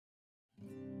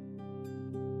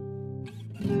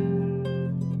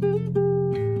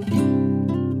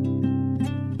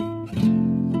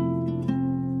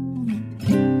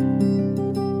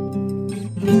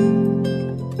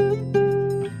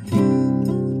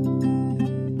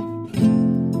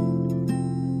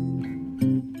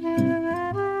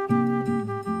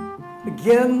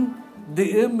Again,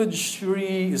 the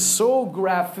imagery is so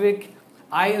graphic.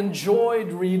 I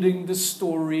enjoyed reading this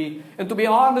story. And to be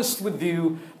honest with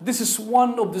you, this is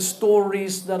one of the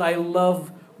stories that I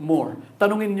love more.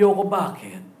 Tanungin niyo ko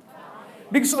bakit?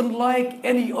 Because unlike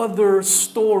any other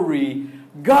story,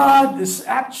 God is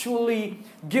actually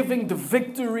giving the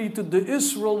victory to the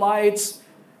Israelites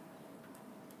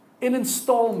in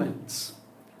installments.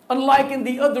 Unlike in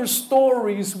the other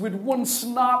stories with one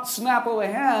snap of a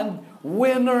hand,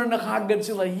 winner na kagad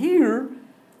sila. Here,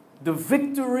 the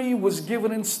victory was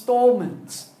given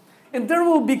installments. And there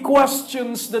will be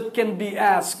questions that can be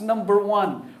asked. Number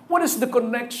one, what is the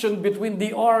connection between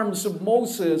the arms of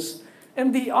Moses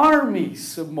and the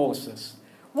armies of Moses?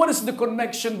 What is the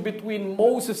connection between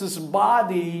Moses'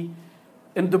 body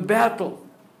and the battle?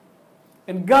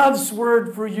 And God's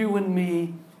word for you and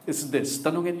me is this.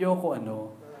 Tanungin niyo ko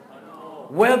ano?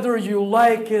 Whether you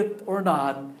like it or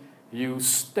not, you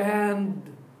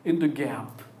stand in the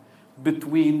gap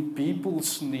between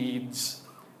people's needs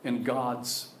and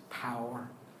God's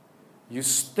power. You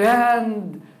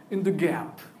stand in the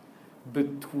gap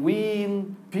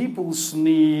between people's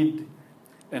need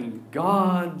and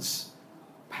God's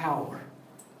power.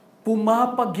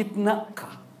 Pumapagitna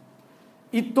ka.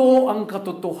 Ito ang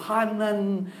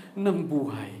katotohanan ng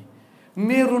buhay.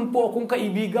 Meron po akong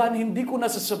kaibigan, hindi ko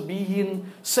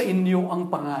nasasabihin sa inyo ang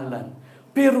pangalan.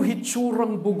 Pero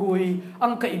hitsurang bugoy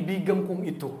ang kaibigan kong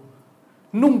ito.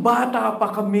 Nung bata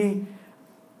pa kami,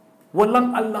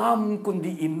 walang alam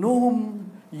kundi inom,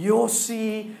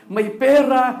 yosi, may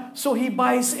pera, so he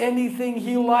buys anything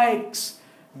he likes.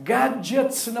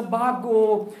 Gadgets na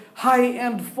bago,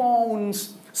 high-end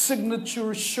phones,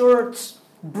 signature shirts,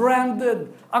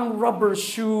 branded, ang rubber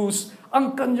shoes,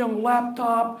 ang kanyang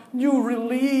laptop, new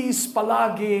release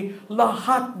palagi,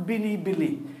 lahat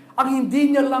binibili. Ang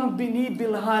hindi niya lang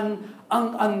binibilhan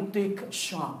ang antique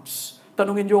shops.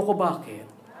 Tanungin niyo ako bakit?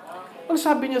 Ang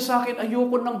sabi niya sa akin,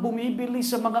 ayoko nang bumibili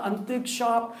sa mga antique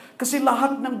shop kasi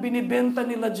lahat ng binibenta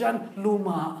nila dyan,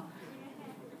 luma.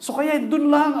 So kaya dun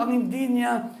lang ang hindi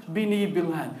niya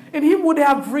binibilhan. And he would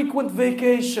have frequent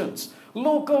vacations,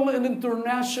 local and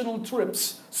international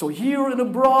trips. So here and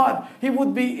abroad, he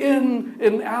would be in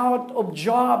and out of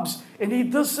jobs and he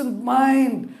doesn't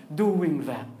mind doing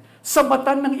that. Sa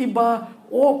mata ng iba,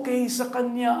 okay sa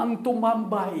kanya ang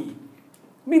tumambay.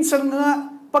 Minsan nga,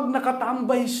 pag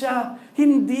nakatambay siya,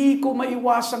 hindi ko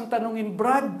maiwasang tanungin,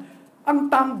 Brad, ang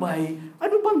tambay,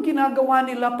 ano bang ginagawa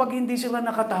nila pag hindi sila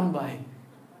nakatambay?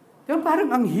 Yan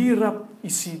parang ang hirap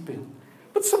isipin.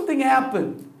 But something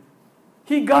happened.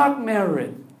 He got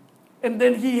married. And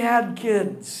then he had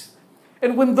kids.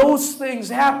 And when those things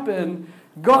happened,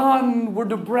 gone were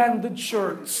the branded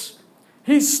shirts.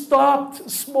 He stopped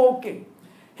smoking.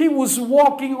 He was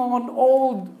walking on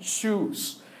old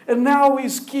shoes. And now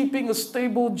he's keeping a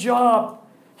stable job.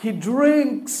 He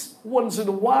drinks once in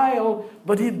a while,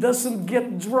 but he doesn't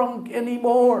get drunk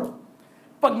anymore.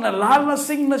 Pag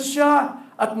nalalasing na siya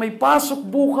at may pasok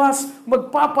bukas,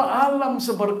 magpapaalam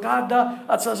sa barkada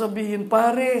at sasabihin,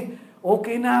 pare,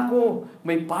 okay na ako,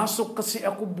 may pasok kasi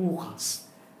ako bukas.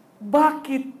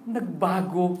 Bakit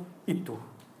nagbago ito?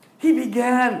 He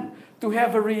began to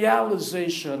have a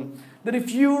realization that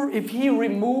if he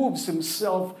removes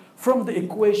himself from the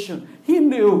equation, he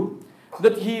knew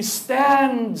that he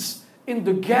stands in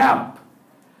the gap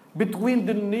between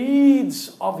the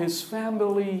needs of his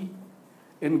family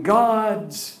and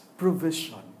God's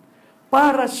provision.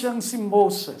 Para siyang si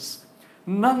Moses,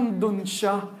 nandun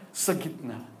siya sa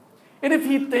gitna. And if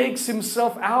he takes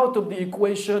himself out of the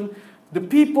equation, the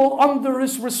people under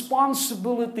his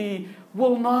responsibility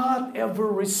will not ever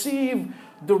receive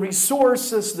the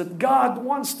resources that God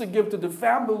wants to give to the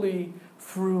family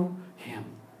through him.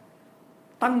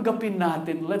 Tanggapin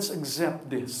natin, let's accept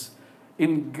this.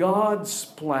 In God's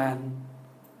plan,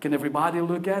 can everybody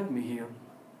look at me here?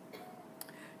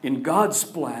 In God's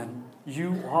plan,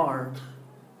 you are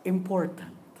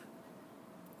important.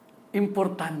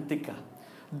 Importante ka.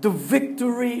 The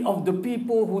victory of the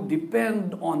people who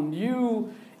depend on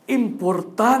you,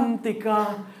 importante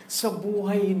ka sa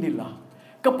buhay nila.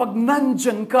 Kapag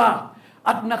nandyan ka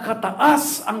at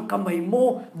nakataas ang kamay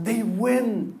mo, they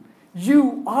win.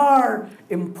 You are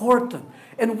important.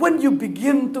 And when you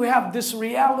begin to have this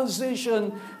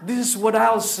realization, this is what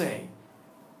I'll say.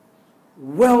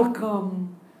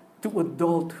 Welcome to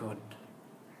adulthood.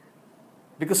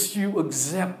 Because you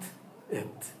accept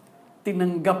it.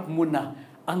 Tinanggap mo na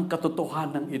ang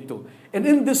katotohanan ito. And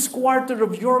in this quarter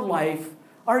of your life,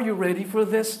 are you ready for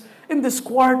this? In this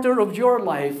quarter of your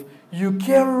life, you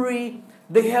carry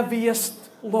the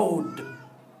heaviest load.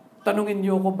 Tanungin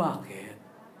niyo ko bakit?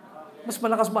 Mas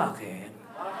malakas bakit?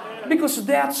 Because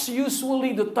that's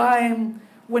usually the time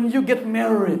when you get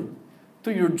married to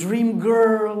your dream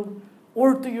girl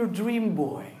or to your dream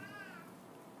boy.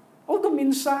 Although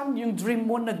minsan, yung dream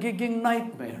mo nagiging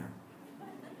nightmare.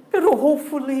 Pero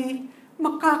hopefully,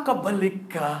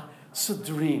 makakabalik ka sa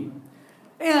dream.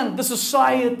 And the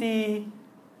society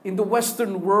in the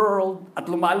Western world, at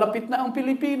lumalapit na ang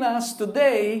Pilipinas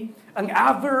today, ang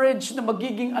average na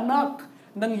magiging anak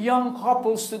ng young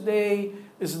couples today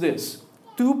is this,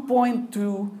 2.2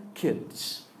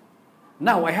 kids.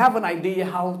 Now, I have an idea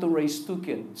how to raise 2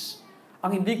 kids.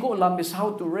 Ang hindi ko alam is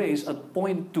how to raise a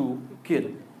 0.2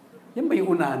 kid. Yan ba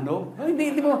yung unano?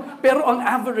 Hindi mo. Pero ang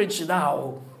average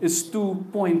now is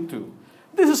 2.2.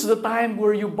 This is the time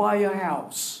where you buy a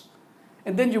house.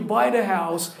 And then you buy the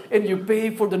house and you pay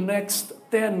for the next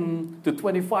 10 to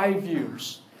 25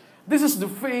 years. This is the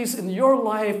phase in your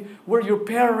life where your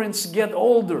parents get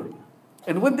older.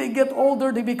 And when they get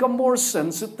older, they become more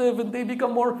sensitive and they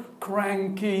become more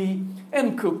cranky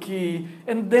and cookie.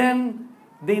 And then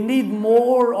they need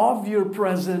more of your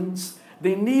presence.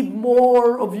 They need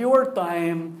more of your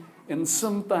time and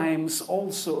sometimes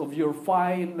also of your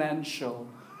financial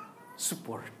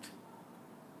support.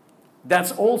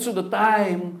 That's also the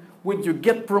time when you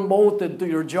get promoted to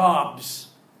your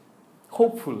jobs,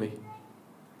 hopefully.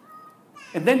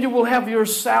 And then you will have your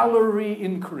salary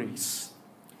increase.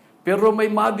 Pero may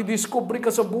madidiscover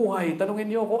ka sa buhay, tanungin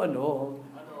niyo ako ano?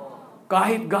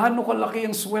 Kahit gaano kalaki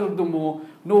ang sweldo mo,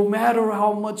 no matter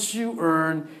how much you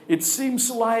earn, it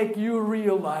seems like you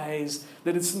realize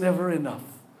that it's never enough.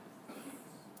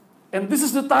 And this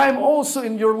is the time also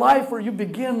in your life where you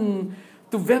begin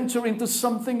to venture into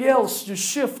something else. You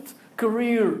shift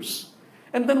careers.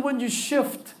 And then when you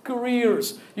shift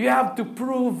careers, you have to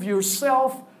prove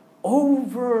yourself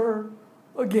over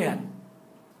again.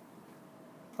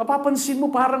 Mapapansin mo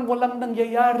parang walang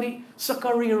nangyayari sa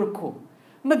career ko.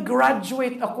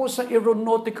 Nag-graduate ako sa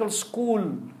aeronautical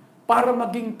school para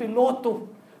maging piloto.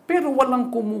 Pero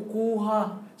walang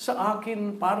kumukuha sa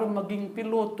akin para maging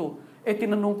piloto.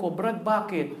 Tinanong ko, Brad,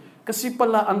 bakit? Kasi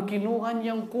pala ang kinuha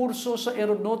niyang kurso sa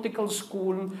aeronautical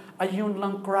school ay yun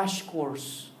lang crash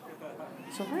course.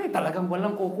 So, talagang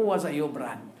walang kukuha sa iyo,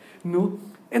 Brad. No?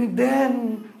 And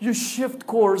then, you shift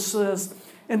courses,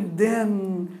 and then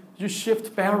you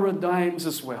shift paradigms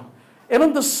as well. And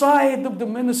on the side of the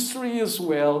ministry as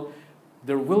well,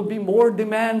 there will be more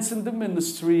demands in the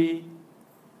ministry,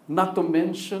 not to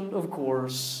mention, of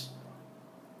course,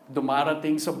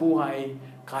 dumarating sa buhay,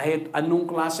 kahit anong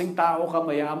klaseng tao ka,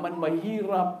 mayaman,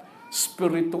 mahirap,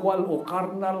 spiritual o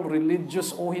carnal,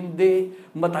 religious o hindi,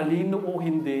 matalino o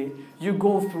hindi, you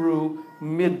go through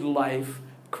midlife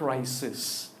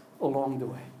crisis along the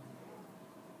way.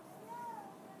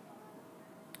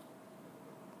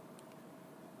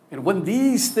 And when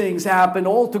these things happen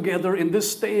all together in this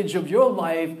stage of your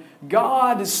life,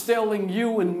 God is telling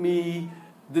you and me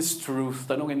this truth.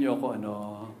 Tanungin niyo ako, ano?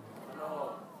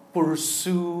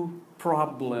 Pursue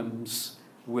problems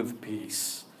with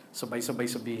peace. Sabay-sabay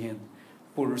sabihin,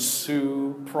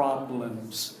 pursue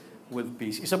problems with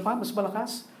peace. Isa pa, mas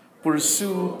malakas?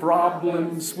 Pursue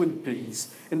problems with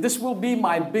peace. And this will be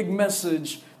my big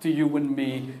message to you and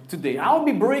me today. I'll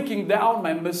be breaking down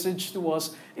my message to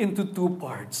us into 2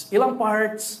 parts. Ilang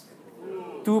parts?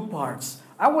 2 parts.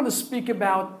 I want to speak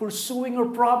about pursuing our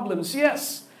problems.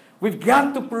 Yes, we've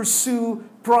got to pursue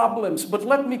problems. But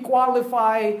let me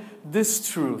qualify this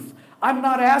truth. I'm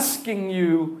not asking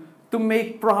you to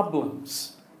make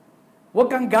problems. Huwag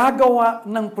kang gagawa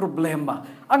ng problema.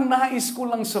 Ang nais ko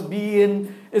lang sabihin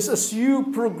is as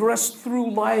you progress through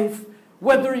life,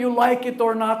 whether you like it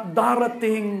or not,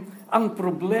 darating ang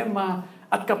problema.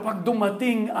 At kapag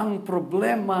dumating ang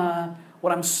problema,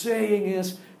 what I'm saying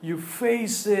is you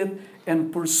face it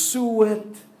and pursue it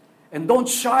and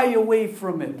don't shy away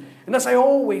from it. And as I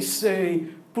always say,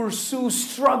 pursue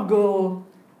struggle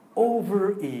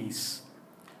over ease.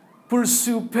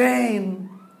 Pursue pain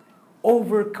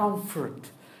over comfort.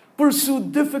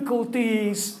 Pursue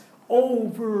difficulties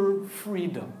over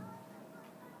freedom.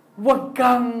 Huwag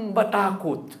kang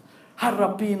matakot.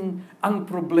 Harapin ang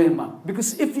problema.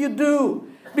 Because if you do,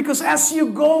 because as you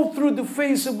go through the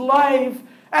phase of life,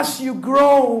 as you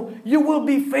grow, you will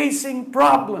be facing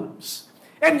problems.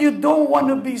 And you don't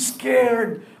want to be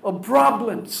scared of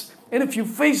problems. And if you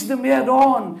face them head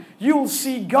on, you'll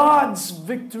see God's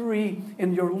victory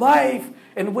in your life.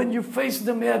 And when you face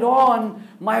them head on,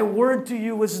 my word to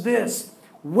you is this: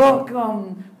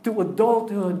 welcome to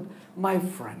adulthood, my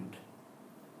friend.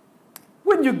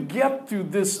 When you get to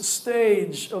this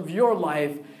stage of your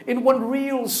life, in one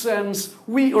real sense,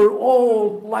 we are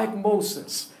all like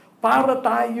Moses. Para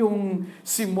tayong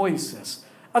si Moises.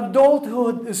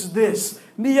 Adulthood is this.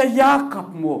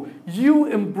 Niyayakap mo. You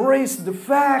embrace the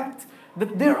fact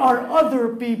that there are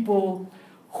other people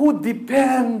who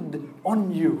depend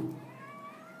on you.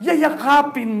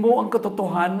 Yayakapin mo ang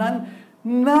katotohanan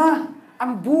na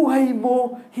ang buhay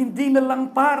mo hindi na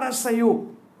lang para sa iyo.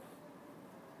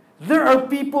 There are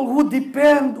people who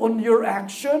depend on your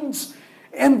actions,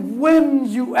 and when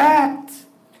you act,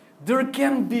 there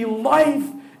can be life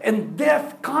and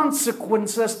death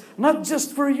consequences, not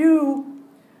just for you,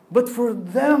 but for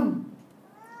them.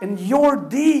 And your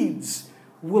deeds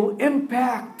will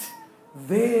impact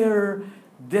their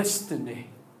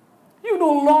destiny. You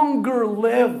no longer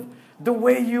live the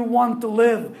way you want to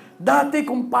live. Dati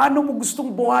kung paano mo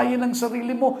gustong buhayin ang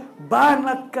sarili mo,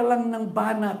 banat ka lang ng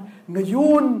banat.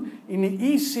 Ngayon,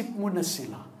 iniisip mo na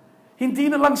sila. Hindi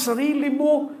na lang sarili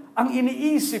mo ang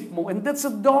iniisip mo. And that's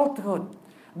adulthood.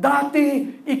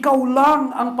 Dati, ikaw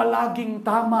lang ang palaging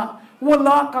tama.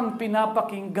 Wala kang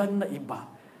pinapakinggan na iba.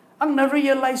 Ang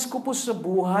na-realize ko po sa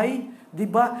buhay, di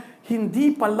ba,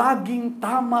 hindi palaging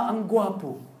tama ang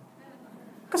gwapo.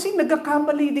 Kasi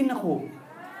nagkakamali din ako.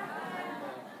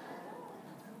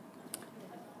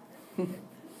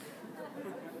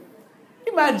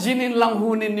 Imagine lang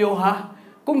ho ninyo ha,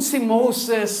 kung si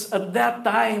Moses at that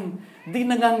time, di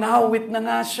nangangawit na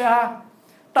nga siya.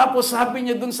 Tapos sabi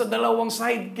niya dun sa dalawang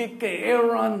sidekick kay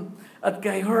Aaron at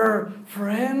kay her,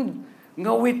 friend,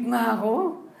 ngawit na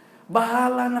ako.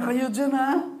 Bahala na kayo dyan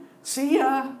ha.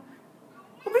 Siya.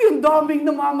 Sabi yung daming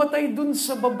namamatay dun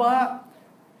sa baba.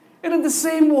 And in the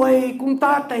same way, kung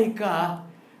tatay ka,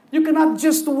 you cannot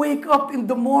just wake up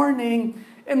in the morning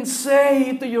and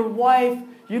say to your wife,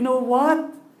 you know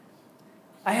what?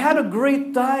 I had a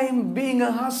great time being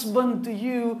a husband to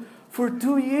you for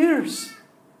 2 years.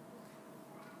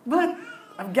 But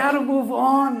I've got to move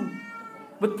on.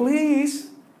 But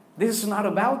please, this is not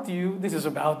about you. This is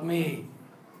about me.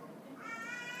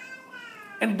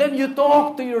 And then you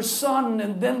talk to your son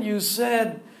and then you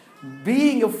said,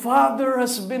 being a father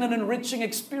has been an enriching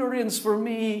experience for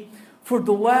me for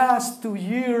the last 2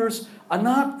 years.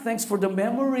 Anak, thanks for the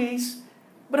memories.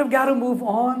 But I've got to move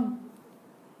on.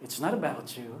 It's not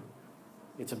about you.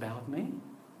 It's about me.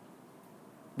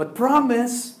 But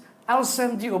promise, I'll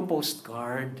send you a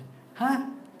postcard. Huh?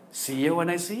 See you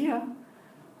when I see you.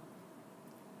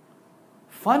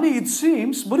 Funny it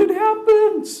seems, but it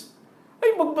happens.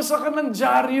 Ay, magbasa ka ng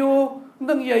dyaryo,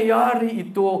 nangyayari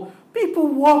ito.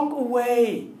 People walk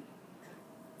away.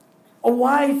 A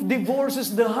wife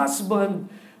divorces the husband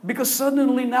because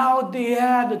suddenly now they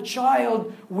had a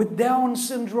child with Down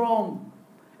syndrome.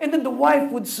 And then the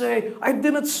wife would say, I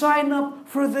didn't sign up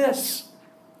for this.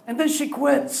 And then she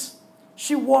quits.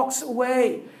 She walks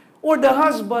away. Or the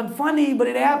husband, funny but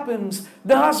it happens,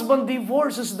 the husband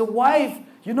divorces the wife.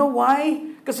 You know why?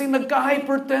 Kasi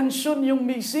nagka-hypertension yung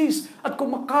misis at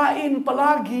kumakain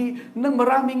palagi ng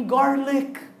maraming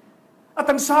garlic. At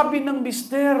ang sabi ng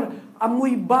mister,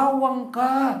 amoy bawang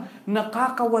ka,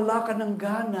 nakakawala ka ng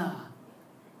gana.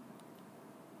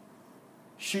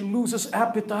 She loses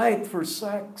appetite for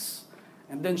sex.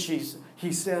 And then he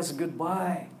says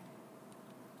goodbye.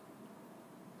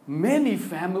 Many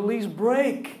families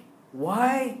break.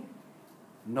 Why?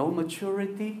 No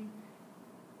maturity.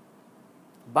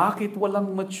 Bakit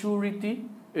walang maturity?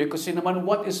 Kasi naman,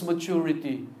 what is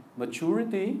maturity?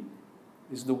 Maturity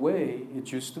is the way it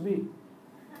used to be.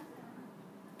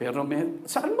 Pero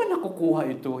saan man nakukuha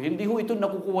ito? Hindi ho ito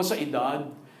nakukuha sa edad.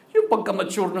 Yung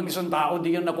pagka-mature ng isang tao,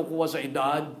 di yan nakukuha sa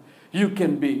edad. You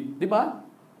can be. Di ba?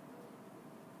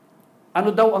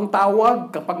 Ano daw ang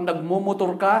tawag kapag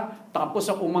nagmumotor ka,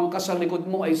 tapos ang umangkas sa likod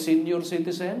mo ay senior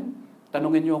citizen?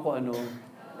 Tanungin niyo ako ano?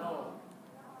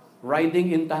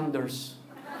 Riding in thunders.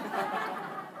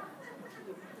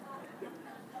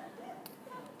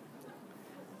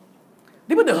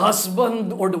 Di ba the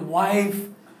husband or the wife,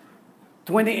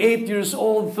 28 years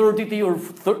old, 32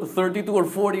 or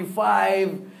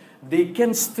 45, they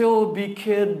can still be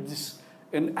kids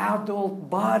in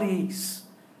adult bodies.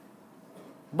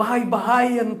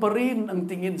 Bahay-bahayan pa rin ang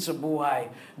tingin sa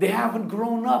buhay. They haven't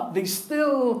grown up. They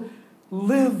still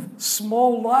live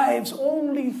small lives,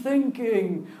 only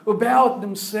thinking about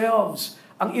themselves.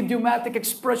 Ang idiomatic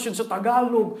expression sa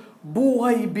Tagalog,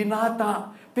 buhay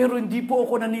binata. Pero hindi po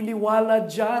ako naniniwala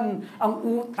dyan. Ang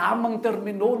tamang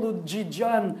terminology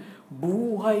dyan,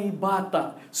 buhay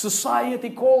bata.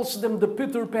 Society calls them the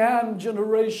Peter Pan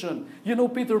generation. You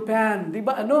know Peter Pan, di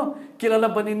ba ano?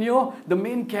 Kilala ba ninyo? The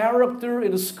main character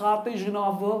in a Scottish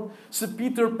novel, si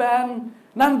Peter Pan,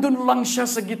 nandun lang siya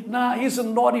sa gitna. He's a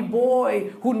naughty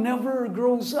boy who never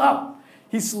grows up.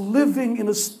 He's living in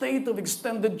a state of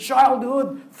extended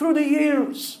childhood through the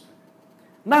years.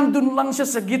 Nandun lang siya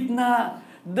sa gitna.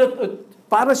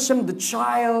 Para siyang the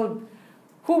child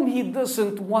whom he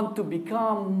doesn't want to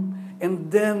become.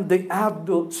 And then the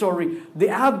adult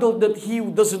that he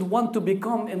doesn't want to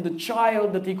become and the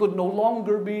child that he could no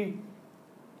longer be.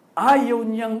 Ayaw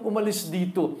niyang umalis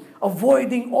dito,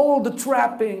 avoiding all the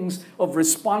trappings of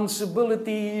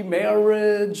responsibility,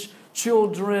 marriage,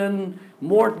 children,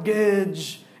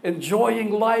 mortgage,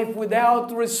 enjoying life without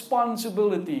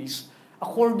responsibilities.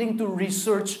 According to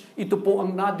research, ito po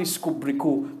ang nadiskubre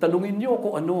ko. Tanungin niyo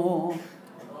kung ano.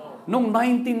 Noong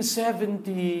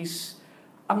 1970s,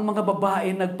 ang mga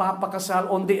babae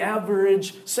nagpapakasal on the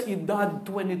average sa edad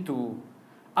 22.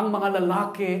 Ang mga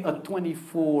lalaki at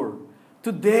 24.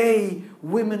 Today,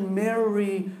 women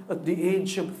marry at the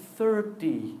age of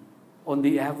 30 on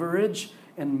the average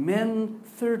and men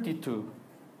 32.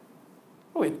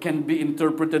 Oh, it can be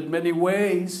interpreted many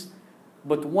ways,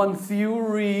 but one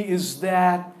theory is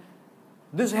that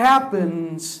this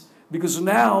happens because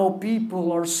now people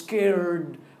are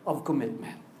scared of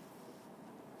commitment.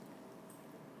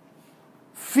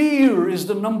 Fear is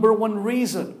the number one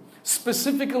reason.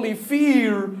 Specifically,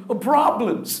 fear of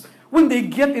problems. When they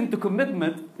get into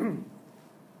commitment,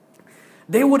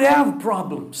 they would have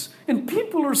problems. And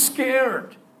people are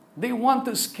scared. They want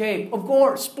to escape. Of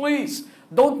course, please,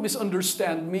 don't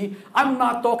misunderstand me. I'm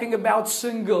not talking about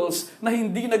singles na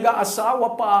hindi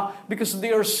nag-aasawa pa because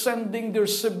they are sending their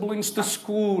siblings to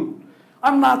school.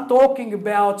 I'm not talking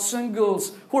about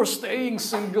singles who are staying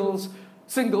single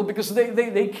because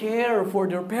they care for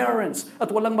their parents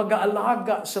at walang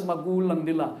mag-aalaga sa magulang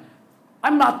nila.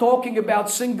 I'm not talking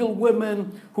about single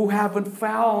women who haven't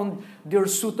found their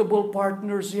suitable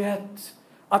partners yet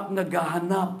at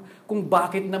naghahanap kung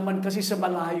bakit naman kasi sa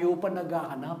malayo pa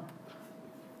naghahanap.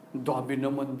 Dami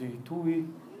naman dito eh.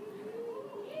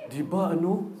 Di ba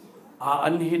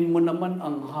aanhin mo naman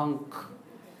ang hunk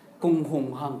kung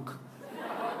hunghunk.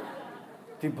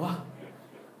 Di ba?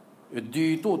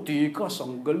 Dito, tikas,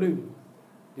 ang galing.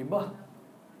 Diba?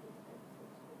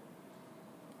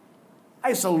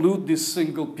 I salute these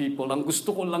single people. Ang gusto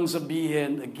ko lang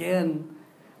sabihin, again,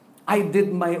 I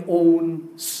did my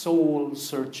own soul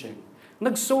searching.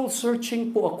 Nag-soul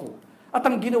searching po ako. At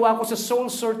ang ginawa ko sa soul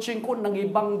searching ko, ng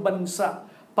ibang bansa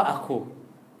pa ako.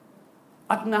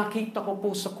 At nakita ko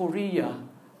po sa Korea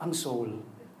ang soul.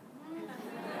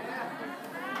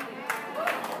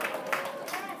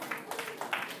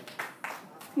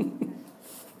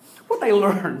 What I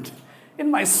learned in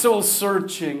my soul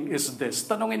searching is this.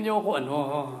 Tanungin niyo ako ano.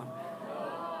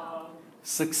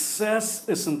 Success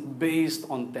isn't based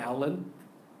on talent.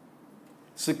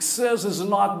 Success is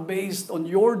not based on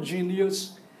your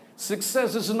genius.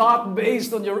 Success is not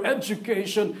based on your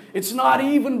education. It's not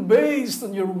even based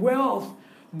on your wealth.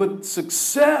 But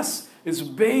success is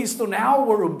based on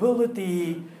our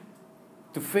ability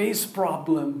to face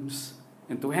problems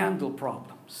and to handle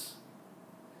problems.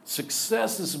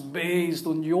 Success is based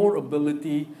on your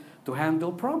ability to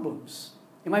handle problems.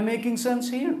 Am I making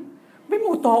sense here? May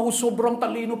mga tao sobrang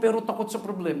talino pero takot sa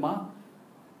problema.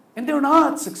 And they're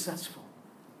not successful.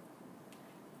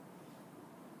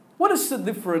 What is the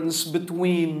difference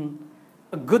between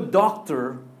a good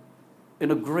doctor and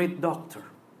a great doctor?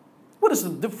 What is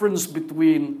the difference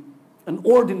between an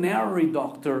ordinary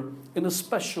doctor and a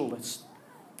specialist?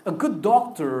 A good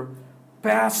doctor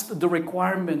passed the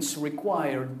requirements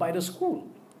required by the school.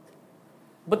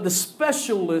 But the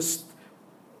specialist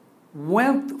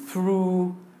went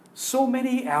through so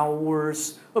many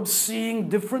hours of seeing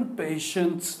different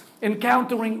patients,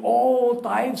 encountering all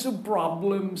types of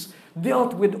problems,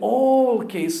 dealt with all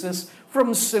cases,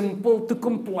 from simple to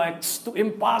complex to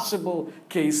impossible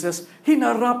cases.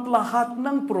 Hinarap lahat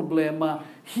ng problema.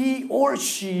 He or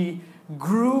she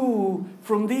grew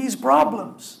from these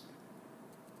problems.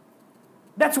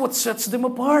 That's what sets them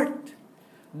apart.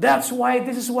 That's why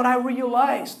this is what I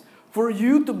realized. For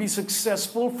you to be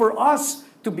successful, for us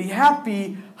to be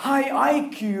happy, high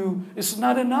IQ is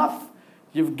not enough.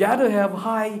 You've got to have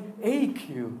high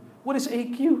AQ. What is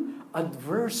AQ?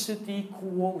 Adversity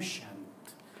quotient.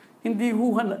 Hindi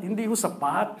ho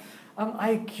sapat ang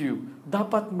IQ.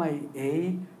 Dapat may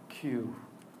AQ.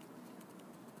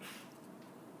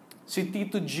 Si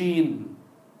Tito Gene,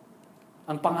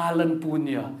 ang pangalan po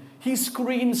niya, he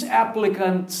screens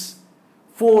applicants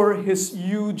for his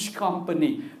huge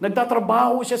company.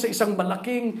 Nagtatrabaho siya sa isang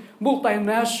malaking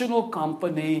multinational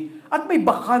company at may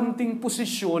bakanting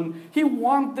posisyon. He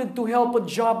wanted to help a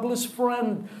jobless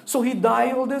friend. So he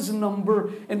dialed his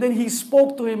number and then he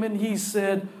spoke to him and he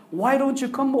said, "Why don't you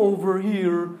come over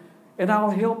here and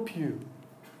I'll help you?"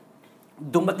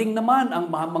 Dumating naman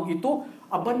ang mamang ito,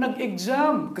 aba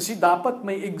nag-exam. Kasi dapat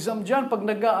may exam dyan pag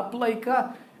nag-a-apply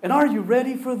ka. And are you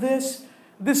ready for this?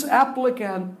 This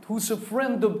applicant, who's a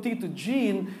friend of Tito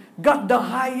Gene, got the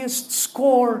highest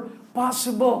score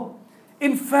possible.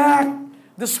 In fact,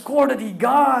 the score that he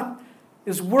got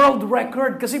is world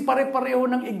record kasi pare-pareho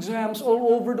ng exams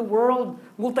all over the world.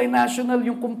 Multinational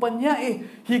yung kumpanya eh.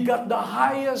 He got the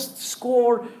highest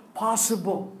score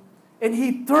possible. And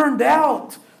he turned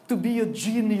out to be a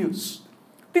genius.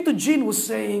 Tito Gene was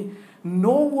saying,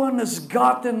 no one has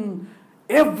gotten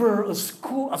ever a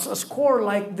score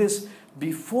like this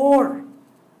before.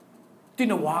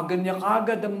 Tinawagan niya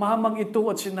kagad ang mamang ito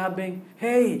at sinabing,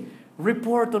 hey,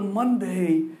 report on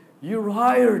Monday, you're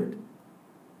hired.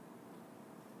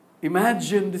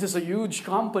 Imagine, this is a huge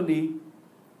company.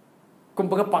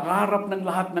 Kumbaga, pangarap ng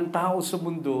lahat ng tao sa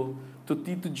mundo. To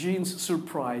Tito Gene's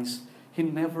surprise, he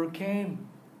never came.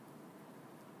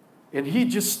 And he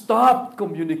just stopped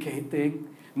communicating,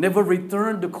 never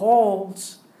returned the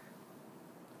calls.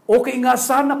 Okay nga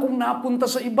sana kung napunta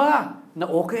sa iba, na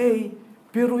okay.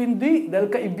 Pero hindi,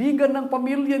 dahil kaibigan ng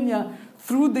pamilya niya,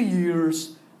 through the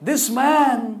years, this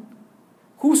man,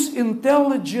 whose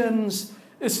intelligence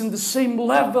is in the same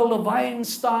level of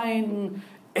Einstein,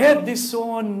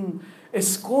 Edison,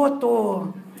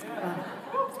 Escoto.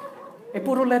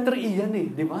 Puro letter E yan eh.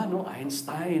 Di ba? No?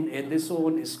 Einstein,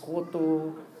 Edison,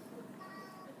 Escoto.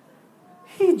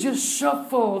 He just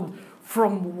shuffled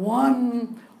from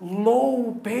one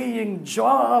low-paying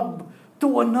job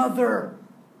to another.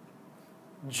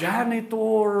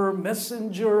 Janitor,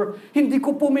 messenger, hindi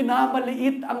ko po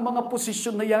minamaliit ang mga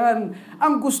posisyon na yan.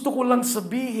 Ang gusto ko lang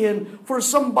sabihin, for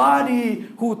somebody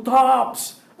who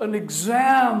tops an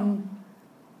exam,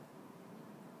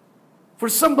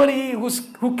 for somebody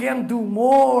who can do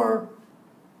more,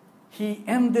 he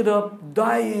ended up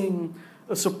dying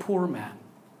as a poor man.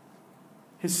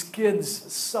 His kids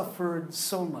suffered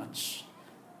so much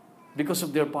because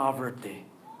of their poverty.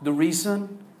 The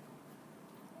reason?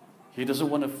 He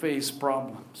doesn't want to face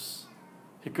problems.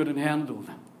 He couldn't handle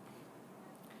them.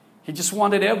 He just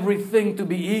wanted everything to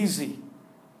be easy.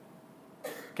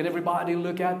 Can everybody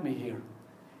look at me here?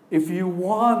 If you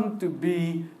want to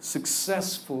be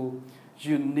successful,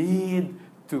 you need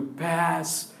to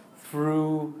pass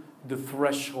through the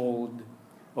threshold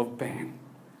of pain.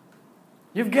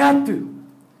 You've got to.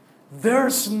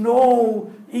 There's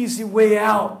no easy way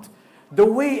out. The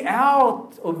way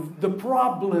out of the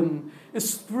problem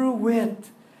is through it.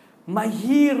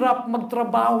 Mahirap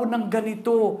magtrabaho ng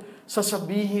ganito,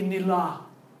 sasabihin nila.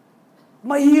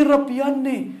 Mahirap yan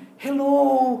eh.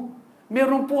 Hello,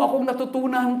 meron po akong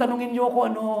natutunan, tanungin niyo ako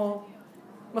ano.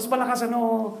 Mas malakas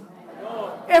ano?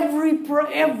 Every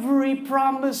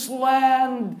promised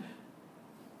land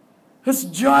has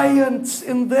giants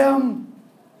in them.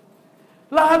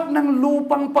 Lahat ng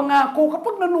lupang pangako,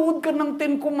 kapag nanood ka ng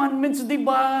Ten Commandments, di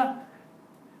ba?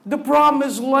 The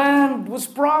promised land was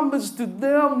promised to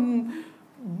them,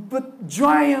 but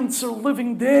giants are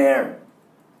living there.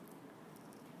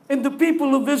 And the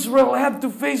people of Israel had to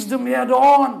face them head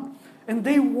on, and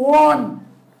they won.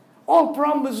 All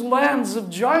promised lands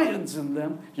have giants in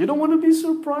them. You don't want to be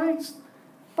surprised.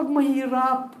 Pag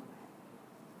mahirap,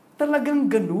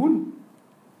 talagang ganun.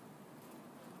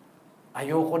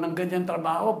 Ayoko ng ganyan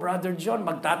trabaho, Brother John.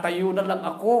 Magtatayo na lang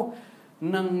ako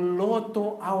ng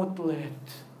Lotto outlet.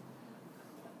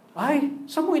 Ay,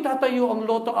 saan mo itatayo ang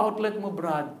Lotto outlet mo,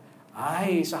 Brad?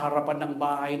 Ay, sa harapan ng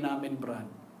bahay namin, Brad.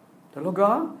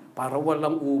 Talaga? Para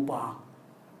walang upa.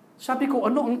 Sabi ko,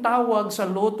 ano ang tawag sa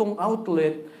lotong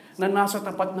outlet na nasa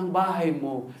tapat ng bahay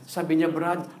mo? Sabi niya,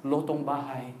 Brad, lotong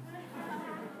bahay.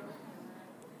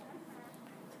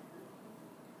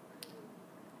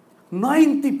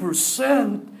 %90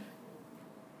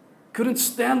 couldn't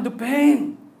stand the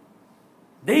pain.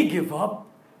 They give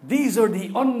up. These are the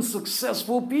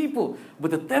unsuccessful people.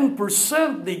 But the 10%,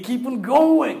 they keep on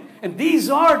going. And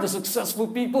these are the successful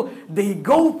people. They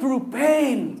go through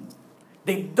pain.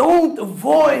 They don't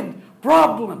avoid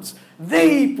problems.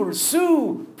 They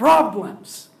pursue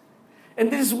problems.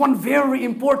 And this is one very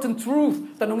important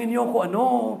truth. Tanungin niyo ko ano?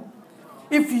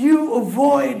 If you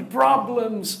avoid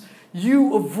problems,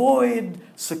 you avoid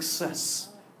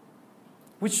success.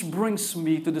 Which brings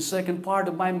me to the second part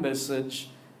of my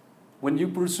message. When you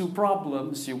pursue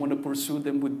problems, you want to pursue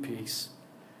them with peace.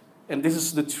 And this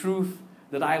is the truth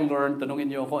that I learned.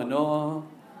 Tanungin niyo ako, ano?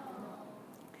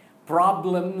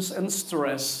 Problems and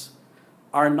stress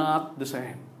are not the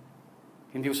same.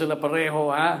 Hindi sila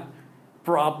pareho, ha?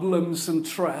 Problems and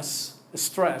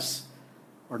stress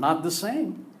are not the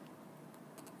same.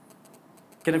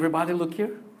 Can everybody look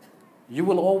here? You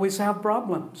will always have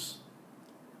problems.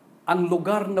 ang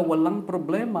lugar na walang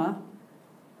problema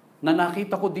na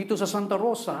nakita ko dito sa Santa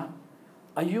Rosa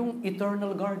ay yung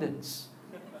Eternal Gardens.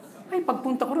 Ay,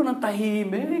 pagpunta ko rin ng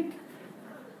tahimik.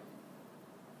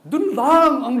 Doon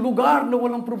lang ang lugar na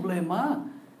walang problema.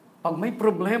 Pag may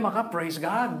problema ka, praise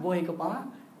God, buhay ka pa.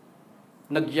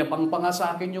 Nagyabang pa nga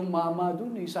sa akin yung mama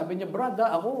doon. Sabi niya, Brad,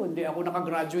 hindi ako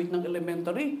nakagraduate ng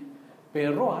elementary.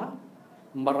 Pero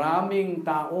maraming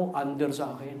tao under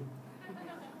sa akin.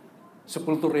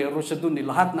 Sepulturero siya doon.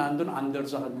 Lahat na andun under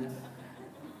sa kanya.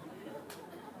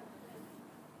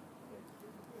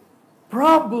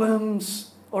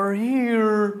 Problems are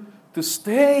here to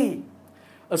stay.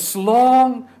 As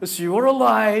long as you're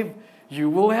alive,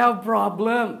 you will have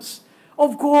problems.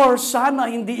 Of course, sana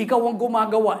hindi ikaw ang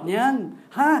gumagawa niyan.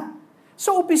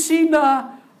 Sa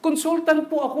opisina,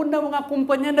 consultant po ako ng mga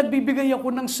kumpanya, nagbibigay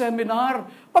ako ng seminar.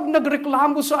 Pag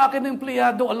nagreklamo sa akin ng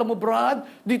empleyado, alam mo Brad,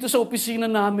 dito sa opisina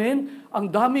namin,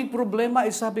 ang daming problema,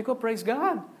 sabi ko, praise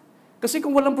God. Kasi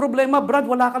kung walang problema, Brad,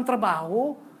 wala kang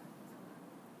trabaho.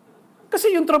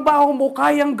 Kasi yung trabaho mo,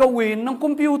 kayang gawin ng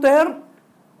computer.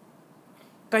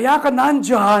 Kaya ka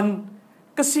nandyan,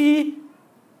 kasi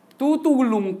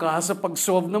tutulong ka sa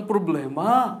pag-solve ng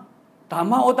problema.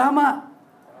 Tama o tama?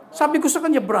 Sabi ko sa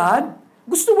kanya, Brad,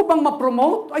 gusto mo bang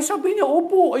ma-promote? Ay sabi niya,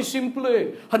 opo, ay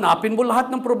simple. Hanapin mo lahat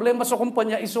ng problema sa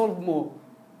kumpanya, isolve mo.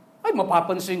 Ay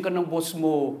mapapansin ka ng boss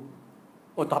mo.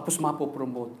 O tapos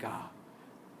mapopromote ka.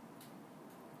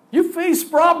 You face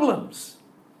problems.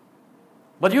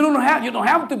 But you don't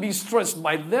have to be stressed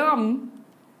by them.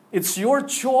 It's your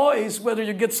choice whether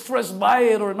you get stressed by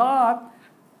it or not.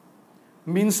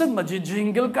 Minsan,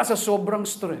 majijingle ka sa sobrang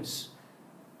stress.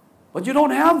 But you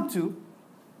don't have to.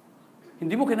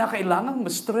 Hindi mo kinakailangan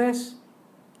ma-stress.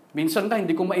 Minsan nga,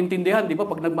 hindi ko maintindihan. Di ba,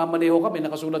 pag nagmamaneho kami,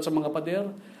 nakasulat sa mga pader,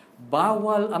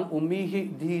 bawal ang umihi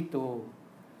dito.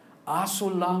 Aso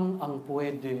lang ang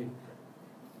pwede.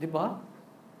 Di ba?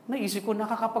 Naisip ko,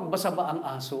 nakakapagbasa ba ang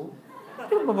aso?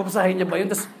 Di ba, babasahin niya ba yun?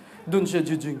 Tapos, dun siya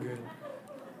jijingle.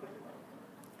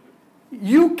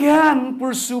 You can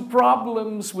pursue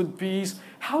problems with peace.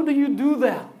 How do you do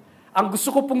that? Ang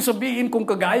gusto ko pong sabihin kung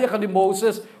kagaya ka ni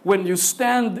Moses, when you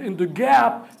stand in the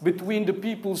gap between the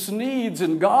people's needs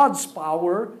and God's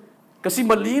power, kasi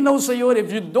malinaw sa iyo, if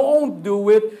you don't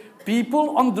do it,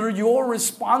 people under your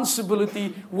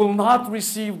responsibility will not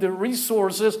receive the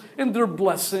resources and their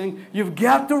blessing. You've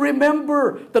got to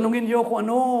remember, tanungin niyo kung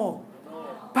ano,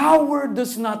 power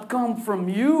does not come from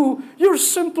you. You're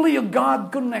simply a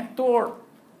God connector.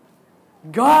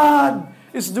 God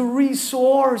is the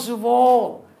resource of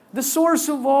all. The source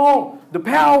of all. The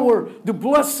power, the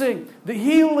blessing, the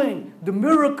healing, the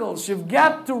miracles. You've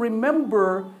got to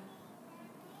remember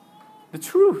the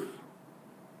truth.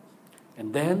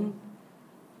 And then,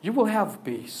 you will have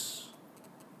peace.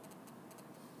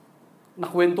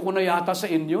 Nakwento ko na yata sa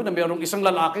inyo na mayroong isang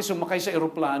lalaki sumakay sa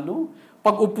eroplano.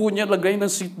 Pag upo niya, lagay ng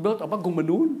seatbelt,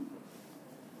 gumanon.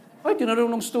 Ay, tinanong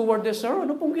ng stewardess, sir,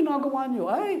 ano pong ginagawa niyo?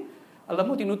 Ay, alam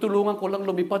mo, tinutulungan ko lang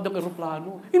lumipad ng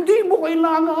eroplano. Hindi mo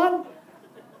kailangan.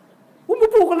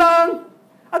 Umupo ka lang.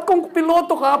 At kung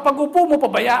piloto ka, pag upo mo,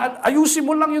 pabayaan, ayusin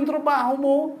mo lang yung trabaho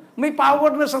mo. May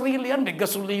power na sarili yan, may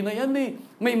gasolina yan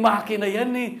may makina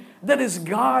yan That is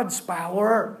God's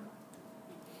power.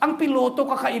 Ang piloto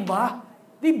kakaiba.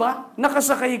 Di ba?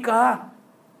 Nakasakay ka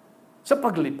sa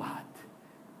paglipad.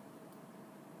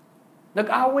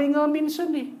 Nag-away nga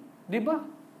minsan Di ba?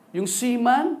 Yung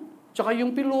seaman, tsaka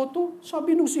yung piloto.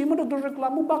 Sabi nung seaman,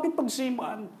 nagreklamo, bakit pag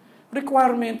seaman?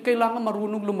 Requirement, kailangan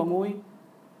marunong lumangoy.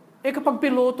 Kapag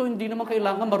piloto, hindi naman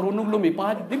kailangan marunong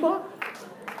lumipad. Di ba?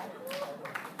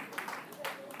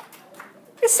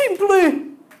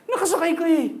 Simple Nakasakay ka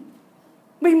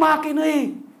May makina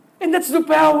And that's the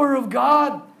power of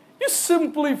God. You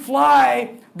simply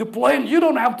fly the plane. You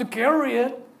don't have to carry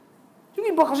it. Yung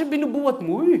iba kasi binubuhat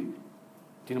mo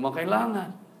Hindi naman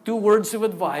kailangan. 2 words of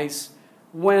advice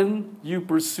when you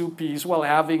pursue peace while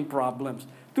having problems.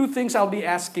 2 things I'll be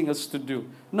asking us to do.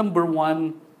 Number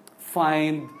 1,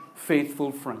 find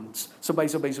faithful friends.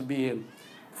 Sabay-sabay sabihin.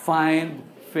 Find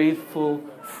faithful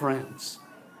friends.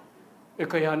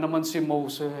 Kaya naman si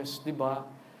Moses, di ba?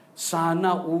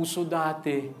 Sana uso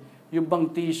dati yung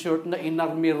bang t-shirt na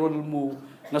inarmirol mo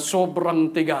na sobrang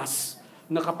tigas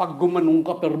na kapag gumanong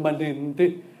ka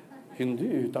permanente.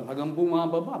 Hindi, talagang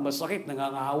bumababa. Masakit,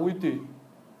 nangangawit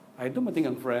Ay, dumating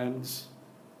ang friends.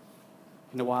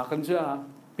 Hinawakan siya,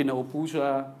 pinaupo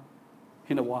siya,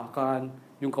 hinawakan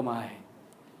yung kamay.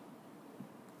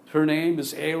 Her name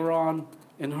is Aaron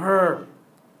and her.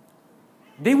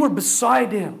 They were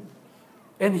beside him.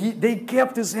 And they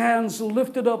kept his hands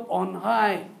lifted up on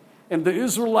high. And the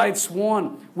Israelites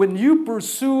won. When you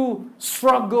pursue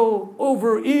struggle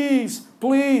over ease,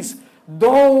 please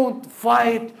don't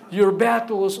fight your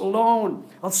battles alone.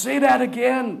 I'll say that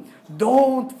again.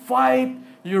 Don't fight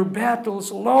your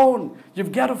battles alone.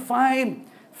 You've got to find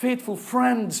faithful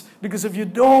friends, because if you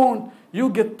don't,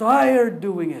 you'll get tired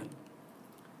doing it.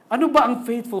 Ano ba ang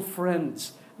faithful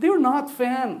friends? They're not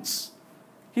fans.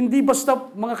 Hindi basta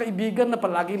mga kaibigan na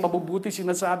palagi mabubuti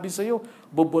sinasabi sa'yo,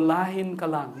 bubulahin ka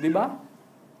lang. Di ba?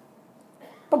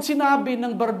 Pag sinabi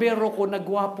ng barbero ko na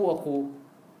gwapo ako,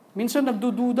 minsan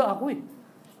nagdududa ako eh.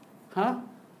 Ha?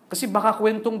 Kasi baka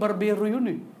kwentong barbero yun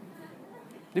eh.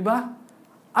 Di ba?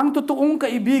 Ang totoong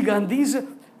kaibigan,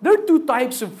 there are two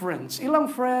types of friends. Ilang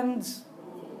friends?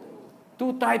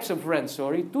 Two types of friends,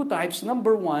 sorry. Two types.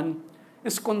 Number one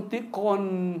is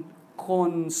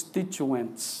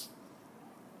constituents.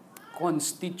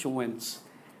 Constituents.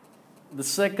 The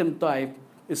second type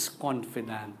is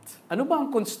confidant. Ano ba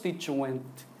ang constituent?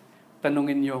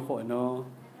 Tanungin niyo ko, ano?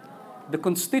 The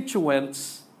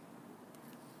constituents,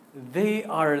 they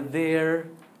are there,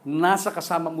 nasa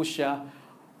kasama mo siya,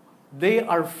 they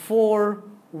are for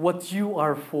what you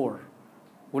are for.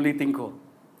 Ulitin ko.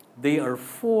 They are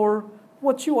for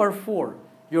what you are for.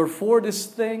 You're for this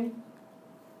thing,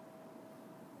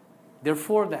 they're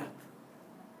for that.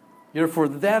 You're for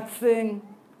that thing,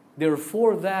 they're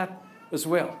for that as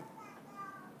well.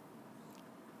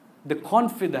 The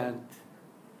confident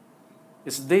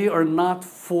is they are not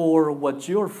for what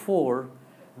you're for,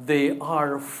 they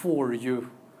are for you.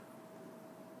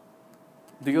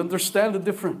 Do you understand the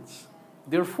difference?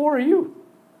 They're for you.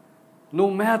 No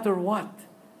matter what.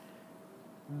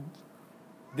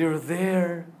 They're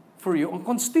there for you. Ang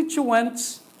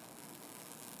constituents,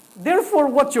 they're for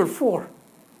what you're for.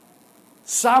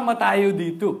 Sama tayo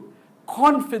dito.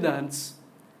 Confidence,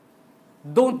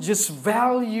 don't just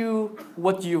value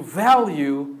what you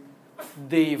value,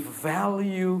 they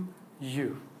value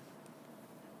you.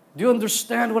 Do you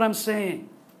understand what I'm saying?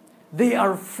 They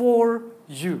are for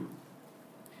you.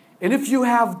 And if you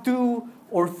have 2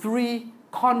 or 3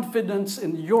 confidence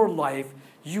in your life,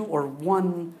 you are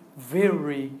one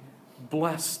very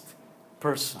blessed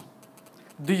person.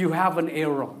 Do you have an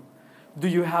Aaron? Do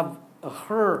you have a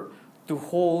Hur to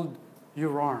hold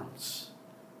your arms?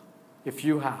 If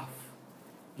you have,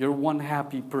 you're one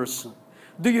happy person.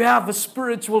 Do you have a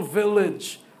spiritual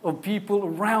village of people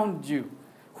around you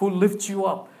who lift you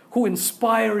up, who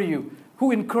inspire you,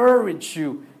 who encourage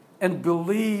you, and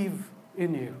believe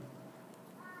in you?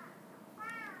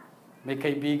 May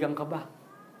kaibigan ka ba?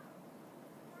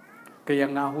 Kaya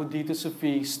nga ho dito sa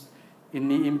feast,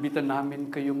 iniimbita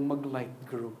namin kayong mag-light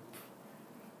group.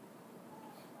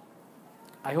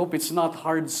 I hope it's not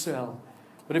hard sell.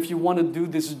 But if you want to do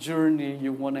this journey,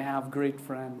 you want to have great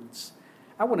friends.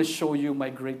 I want to show you my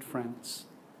great friends.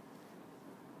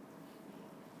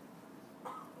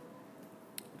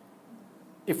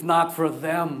 If not for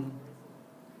them,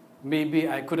 maybe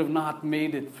I could have not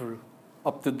made it through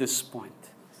up to this point.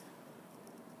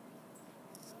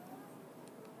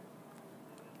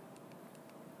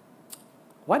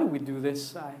 Why do we do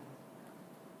this?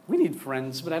 We need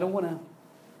friends, but I don't want to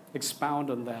expound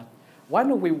on that. Why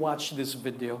don't we watch this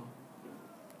video?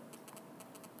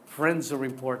 Friends are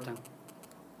important.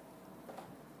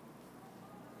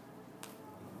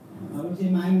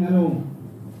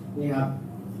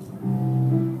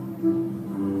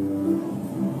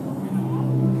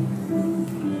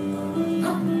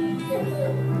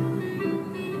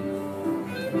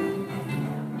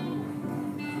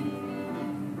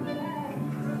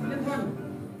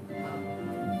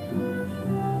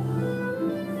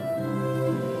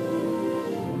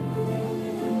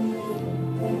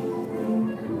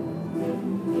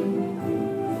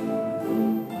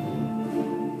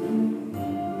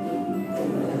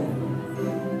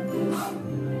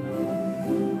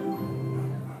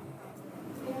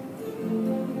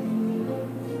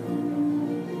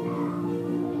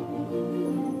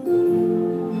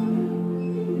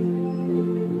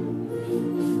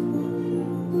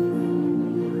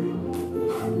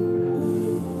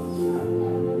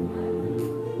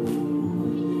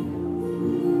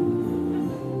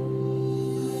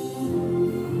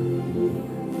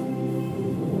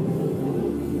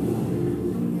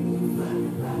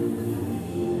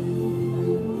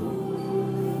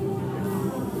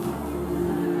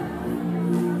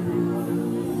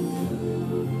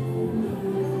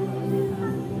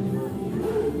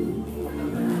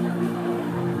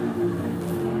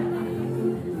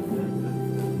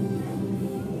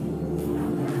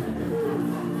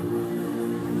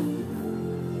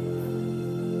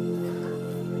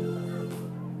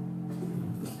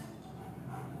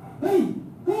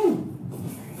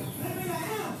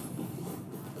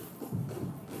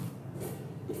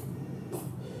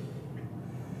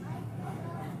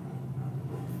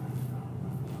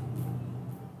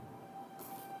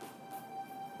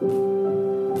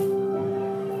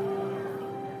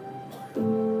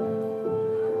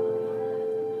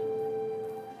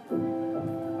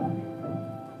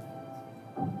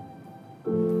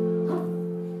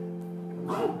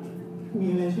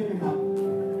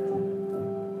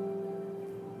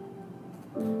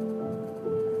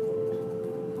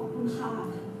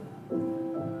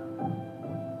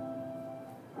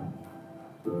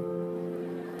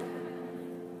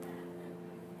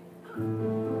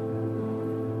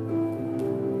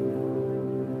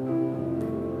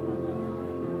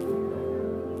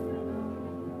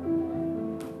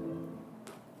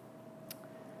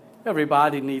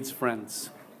 Everybody needs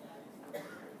friends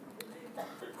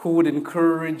who would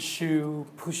encourage you,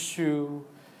 push you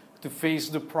to face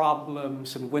the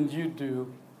problems, and when you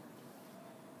do,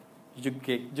 you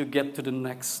get to the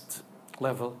next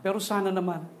level. Pero sana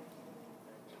naman,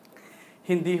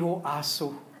 hindi ho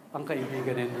aso ang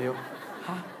kaibigan ninyo.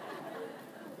 Ha?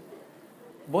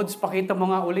 Bods, pakita mo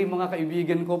nga uli mga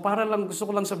kaibigan ko. Para lang, gusto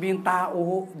ko lang sabihin, tao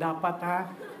ho, dapat ha.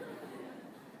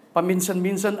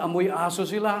 Paminsan-minsan, amoy aso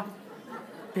sila.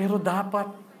 Pero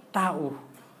dapat, tao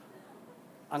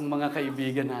ang mga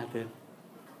kaibigan natin.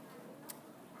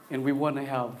 And we want to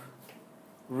have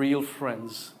real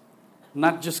friends.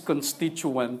 Not just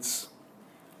constituents,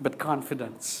 but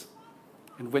confidants.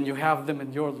 And when you have them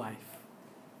in your life,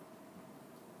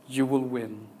 you will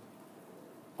win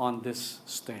on this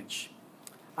stage.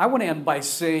 I want to end by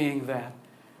saying that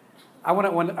I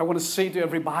want to say to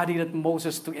everybody that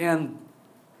Moses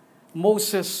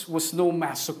was no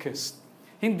masochist.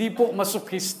 Hindi po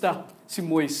masochista si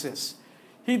Moises.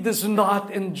 He does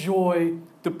not enjoy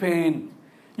the pain.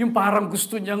 Yung parang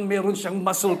gusto niyang meron siyang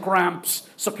muscle cramps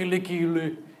sa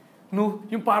kilikili. No?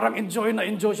 Yung parang enjoy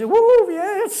siya. Woo!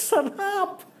 Yes!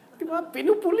 Sarap! Diba?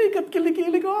 Pinupulik at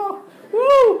kilikili ko.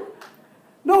 Woo!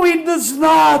 No, he does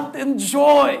not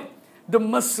enjoy the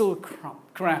muscle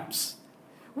cramps.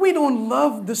 We don't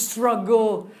love the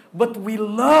struggle, but we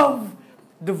love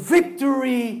the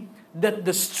victory that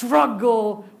the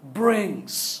struggle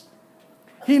brings.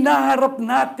 Hinaharap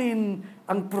natin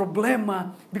ang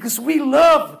problema because we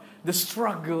love the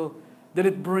struggle that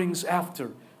it brings after.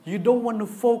 You don't want to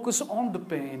focus on the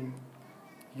pain.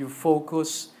 You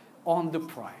focus on the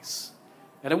prize.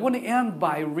 And I want to end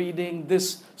by reading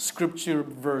this scripture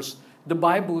verse. The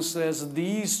Bible says,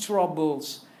 these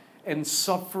troubles and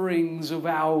sufferings of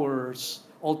ours,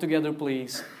 all together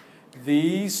please,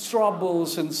 these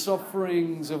troubles and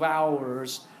sufferings of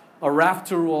ours are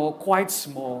after all quite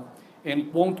small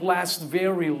and won't last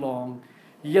very long,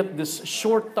 yet this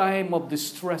short time of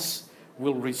distress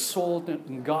will result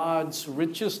in God's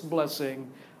richest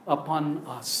blessing upon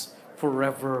us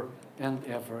forever and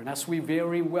ever. And as we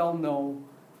very well know,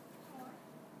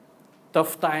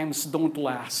 tough times don't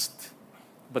last,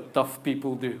 but tough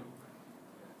people do.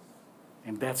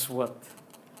 And that's what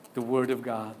the Word of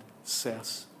God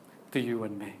says to you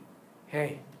and me.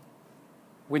 Hey,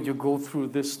 when you go through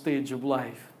this stage of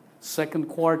life, second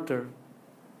quarter,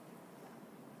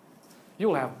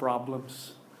 you'll have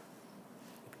problems.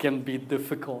 It can be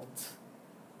difficult.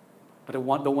 But I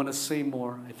don't want to say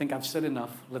more. I think I've said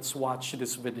enough. Let's watch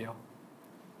this video.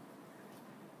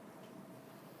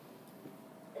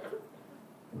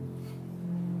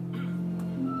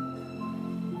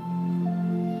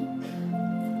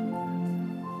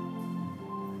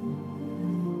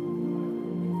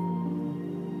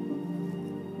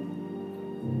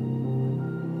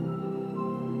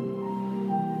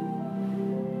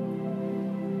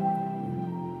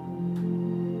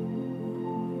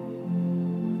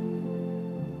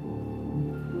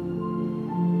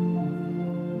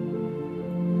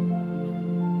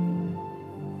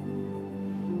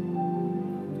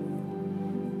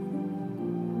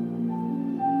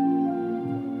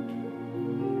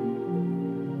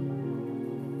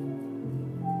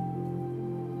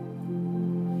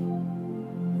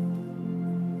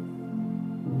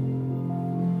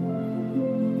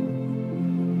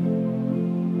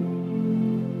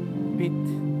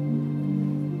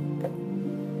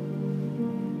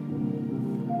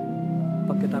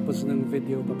 Pagkatapos ng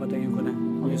video, papatayin ko na.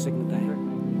 Music na tayo.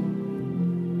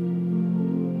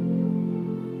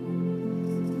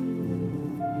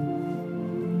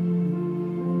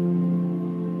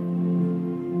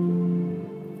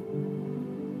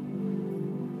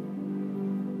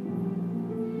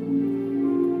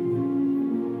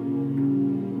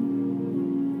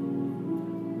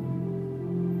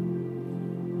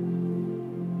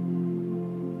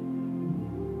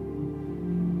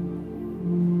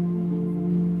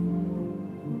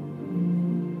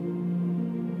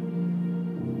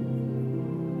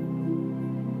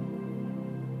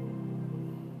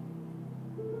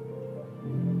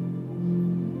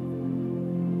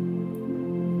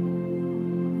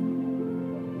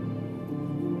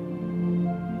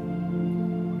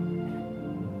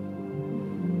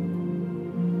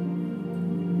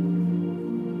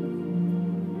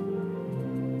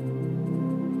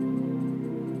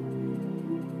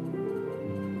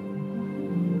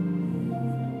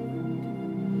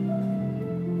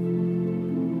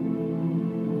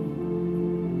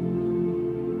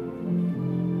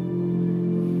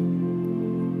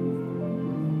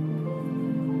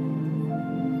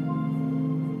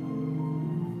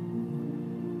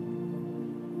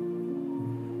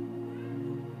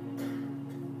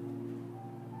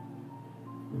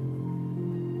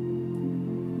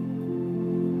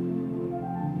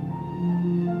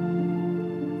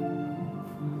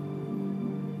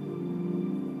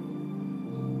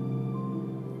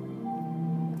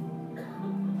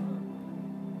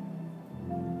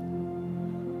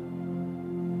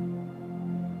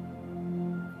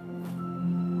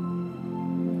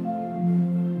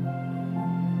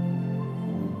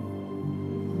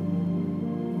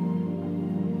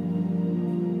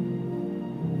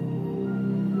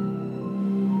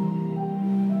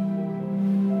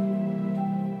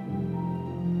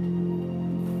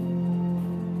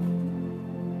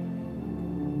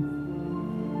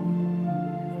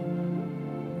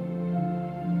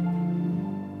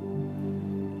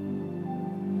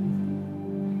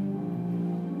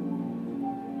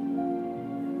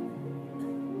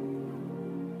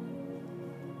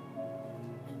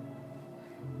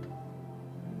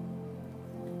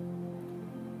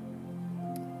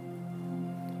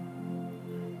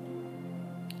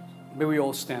 May we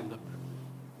all stand up.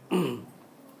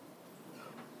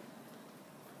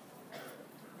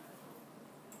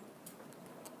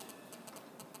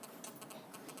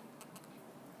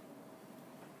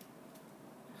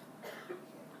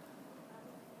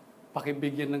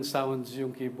 Pakibigyan ng sounds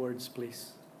yung keyboards,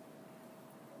 please.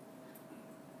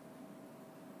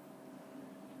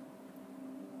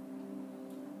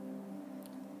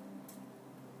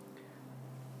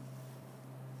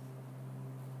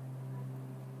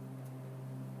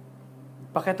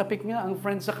 Pakitapik nga ang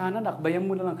friend sa kanan, akbayan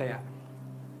mo na lang kaya.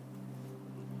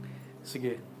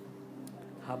 Sige.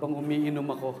 Habang umiinom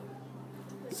ako.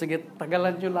 Sige,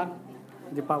 tagalan nyo lang.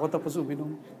 Hindi pa ako tapos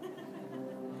uminom.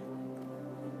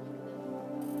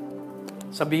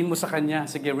 Sabihin mo sa kanya,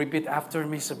 sige, repeat after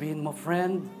me. Sabihin mo,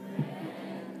 friend,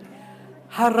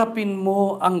 harapin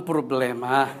mo ang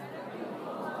problema.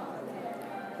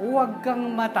 Huwag kang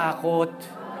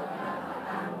matakot.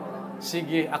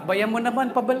 Sige, akbayan mo naman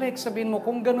pabalik. Sabihin mo,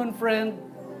 kung ganun, friend,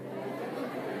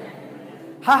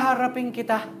 haharapin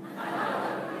kita.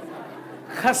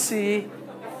 Kasi,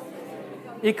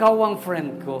 ikaw ang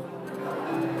friend ko.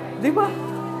 Di ba?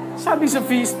 Sabi sa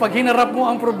feast, pag hinarap mo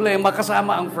ang problema,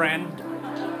 kasama ang friend.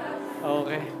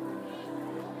 Okay.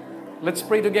 Let's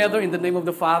pray together in the name of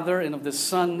the Father, and of the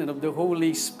Son, and of the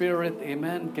Holy Spirit.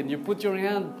 Amen. Can you put your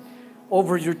hand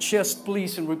over your chest,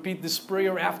 please, and repeat this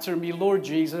prayer after me? Lord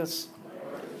Jesus,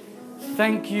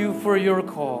 thank you for your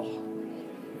call.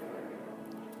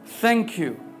 Thank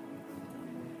you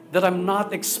that I'm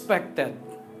not expected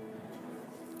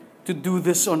to do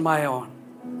this on my own.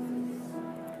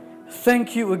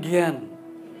 Thank you again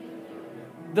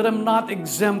that I'm not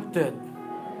exempted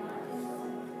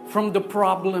from the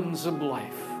problems of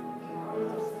life,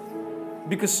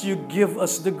 because you give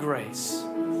us the grace.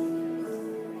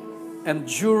 And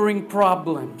during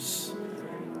problems,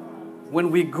 when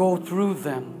we go through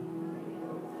them,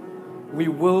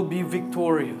 we will be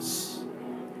victorious.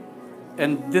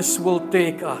 And this will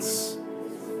take us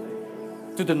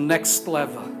to the next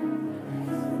level.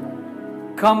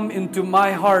 Come into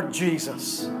my heart,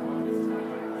 Jesus,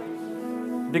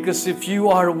 because if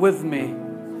you are with me,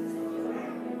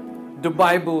 the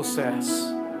Bible says,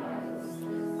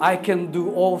 I can do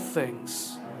all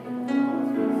things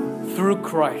through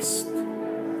Christ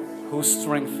who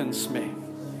strengthens me.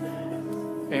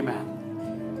 Amen.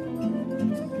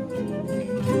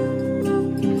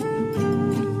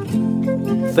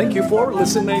 Thank you for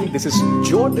listening. This is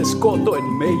John Escoto, and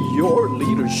may your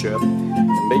leadership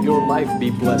and may your life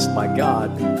be blessed by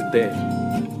God today.